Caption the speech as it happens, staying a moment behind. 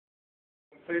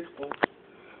faithful.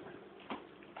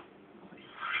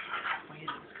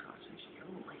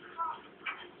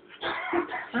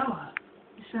 So,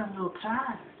 you sound a little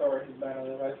tired. Sorry, his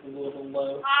battery life is a little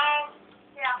low.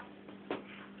 Yeah.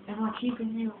 Am I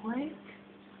keeping you awake?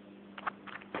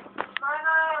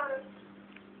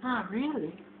 Not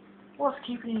really. What's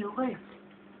keeping you awake?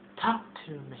 Talk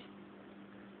to me.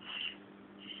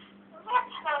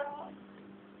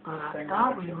 But I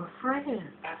thought we were friends.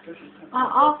 I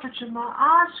offered you my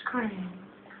ice cream.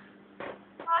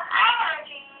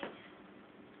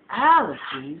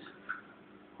 Allergies?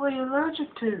 What are you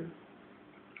allergic to?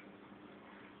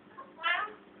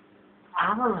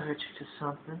 I'm allergic to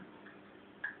something.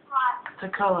 The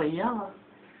color yellow.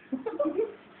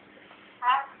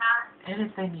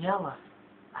 Anything yellow,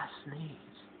 I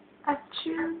sneeze. I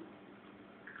chew.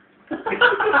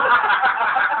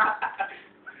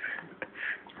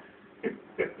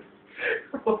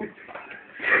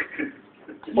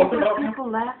 Do you hear people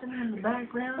laughing in the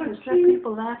background? Is there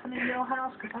people laughing in your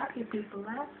house? Because I hear people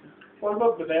laughing. What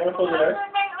about bananas over there?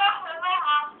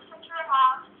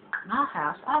 My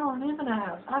house? I don't live in a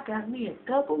house. I got me a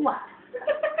double wide.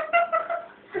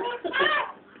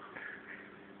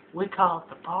 We call it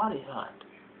the party hut.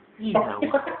 You know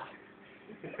why.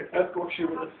 That's what she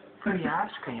was. Free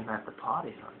ice cream at the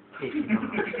party hut, if you know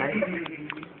what I'm saying.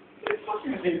 You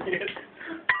fucking idiot.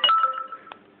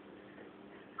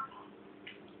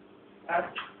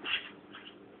 Ask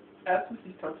if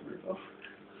he's touching herself.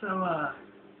 So,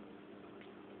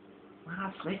 when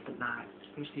I sleep at night,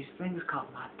 there's these things called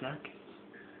my duckies.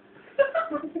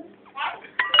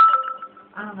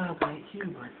 I don't know about you,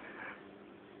 but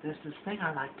there's this thing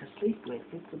I like to sleep with.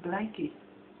 It's a blankie.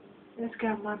 It's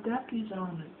got my duckies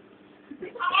on it.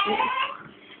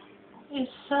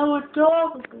 It's so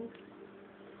adorable.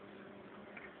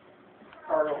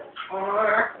 Carl.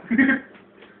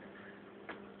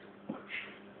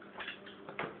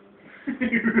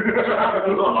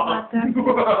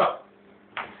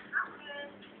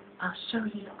 I'll show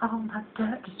you all my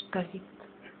duckies, babe.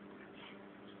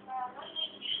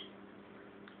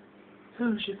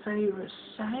 Who's your favorite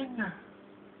singer?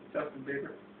 Justin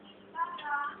Bieber.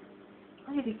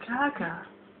 Lady Gaga.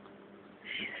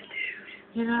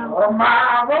 You know,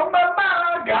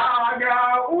 Gaga,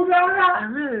 ooh la la. I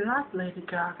really liked Lady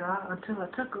Gaga until I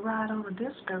took a ride on a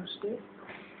disco stick.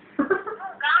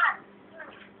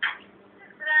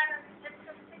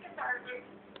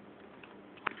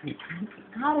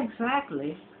 Not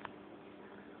exactly.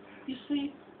 You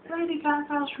see, Lady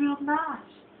Gaga's real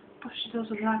nice, but she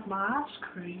doesn't like my ice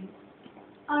cream.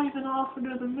 I even offered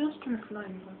her the mystery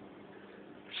flavor.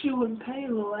 She wouldn't pay a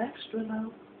little extra,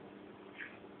 though.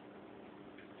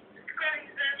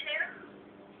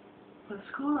 For the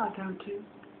school I go to,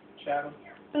 Chatham.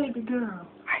 baby girl,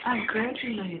 I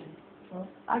graduated.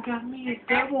 I got me a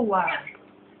double wide,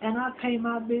 and I pay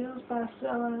my bills by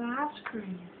selling ice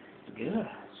cream. Good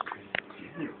ice cream,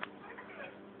 too.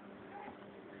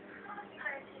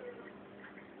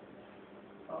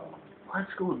 What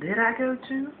school did I go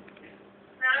to?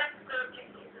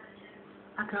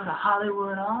 I go to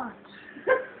Hollywood Arts.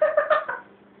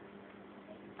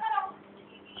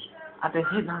 I've been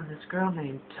hitting on this girl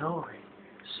named Tori.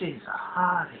 She's a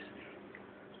hottie.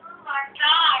 Oh my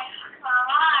gosh, my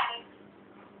life.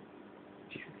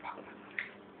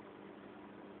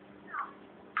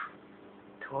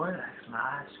 Tori likes my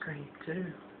ice cream too.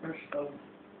 Where's she going?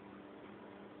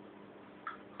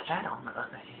 Kat, on the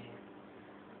other hand,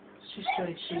 she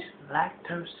says she's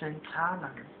lactose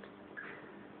intolerant.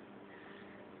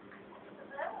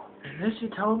 And then she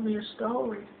told me a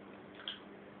story.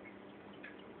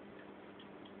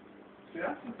 Dude,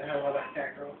 that's what the hell about that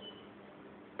cat girl.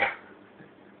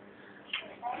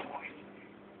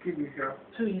 Give me a girl.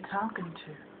 Who are you talking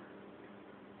to?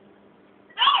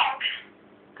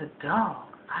 The dog.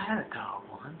 I had a dog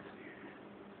once.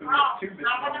 So there's two bitches.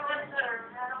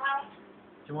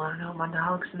 You want to know what my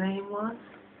dog's name was?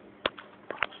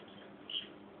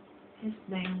 His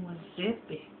name was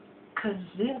Zippy. 'Cause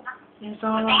Zip is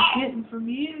all I'm getting from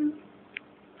you.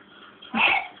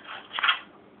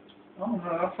 Oh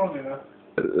no, that's funny though.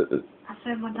 I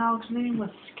said my dog's name was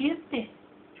Skippy.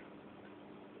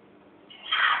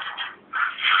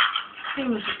 He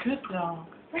was a good dog.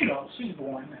 You know, she's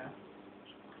born now.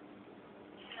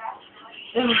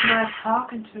 It was nice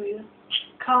talking to you.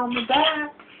 Call me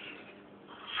back.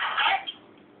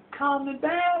 Call me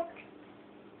back.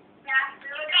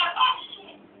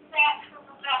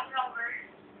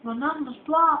 My number's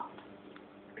blocked.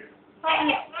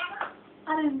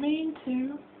 I didn't mean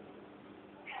to.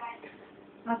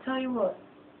 I'll tell you what.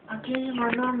 I'll give you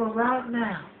my number right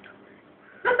now.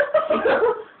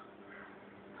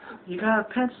 You got a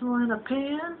pencil and a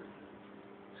pen?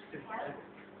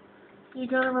 You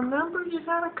gotta remember, you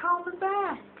gotta call me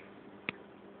back.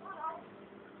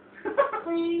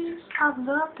 Please, I'd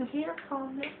love to hear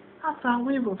from you. I thought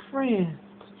we were friends.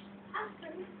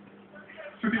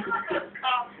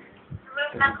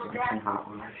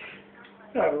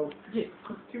 No, Yeah, it's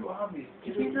too obvious.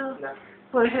 you know,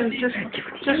 well, hey, just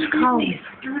call me.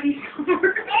 You ready?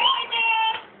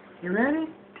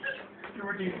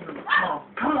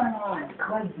 Come on.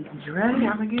 You ready?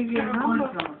 I'm gonna give you a number.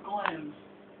 Glenn.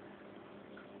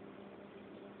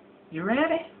 You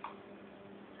ready?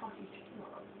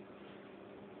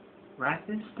 Write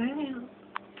this down.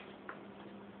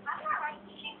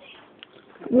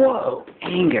 Whoa,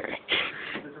 anger.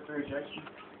 Is it for rejection?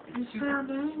 You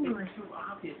sound angry. It's too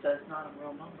obvious that it's not a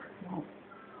real number. No.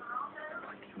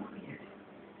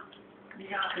 You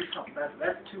gotta do something better.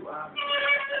 That's too obvious.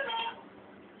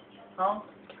 Huh?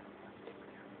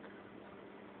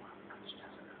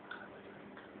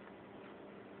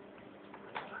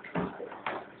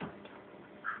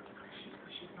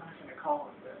 She's not gonna call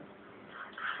him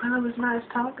then. Well, it was nice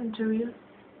talking to you.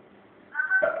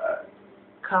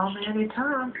 Call me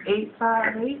anytime.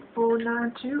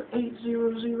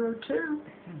 858-492-8002.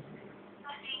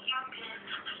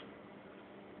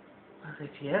 Well, if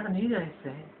you ever need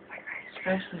anything,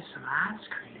 especially some ice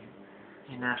cream,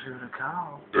 you know who to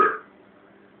call.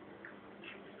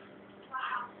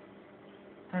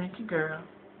 Thank you, girl.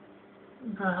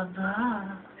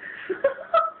 Bye-bye.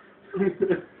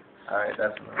 Alright,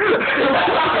 that's enough.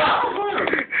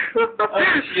 Oh,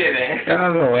 shit, man. That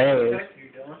was hilarious. You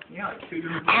doing? Yeah, two.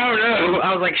 I don't know. I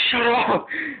was like, shut up.